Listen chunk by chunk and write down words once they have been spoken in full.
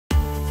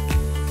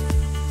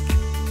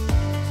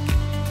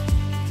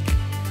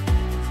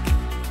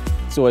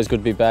It's always good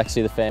to be back,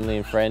 see the family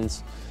and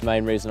friends. The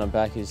main reason I'm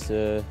back is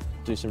to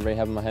do some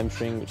rehab on my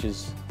hamstring, which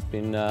has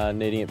been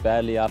needing it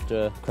badly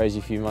after a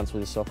crazy few months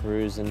with the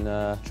Socceroos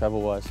and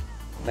travel-wise.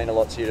 Mean a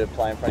lot to you to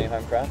play in front of your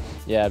home crowd?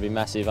 Yeah, it'd be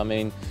massive. I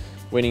mean,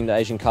 winning the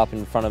Asian Cup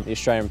in front of the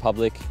Australian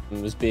public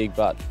was big,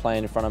 but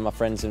playing in front of my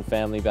friends and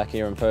family back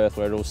here in Perth,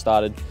 where it all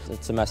started,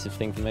 it's a massive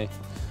thing for me.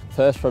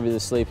 Perth's probably the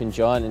sleeping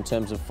giant in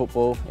terms of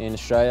football in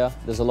Australia.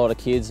 There's a lot of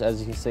kids, as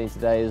you can see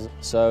today,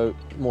 so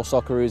more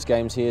Socceroos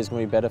games here is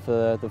going to be better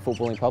for the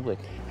footballing public.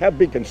 How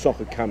big can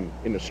soccer come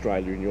in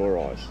Australia in your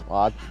eyes? Well,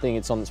 I think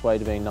it's on its way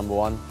to being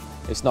 #1.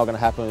 It's not going to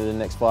happen within the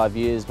next 5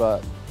 years,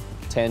 but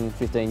 10,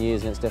 15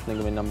 years and it's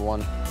definitely going to be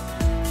 #1.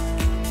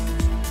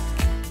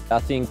 I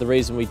think the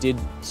reason we did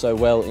so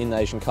well in the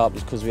Asian Cup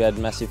is because we had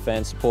massive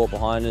fan support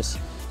behind us.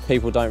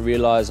 People don't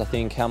realise, I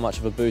think, how much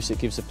of a boost it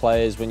gives the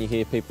players when you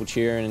hear people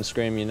cheering and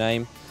screaming your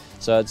name.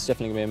 So it's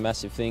definitely going to be a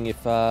massive thing if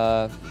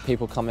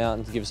people come out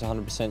and give us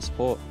 100%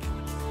 support.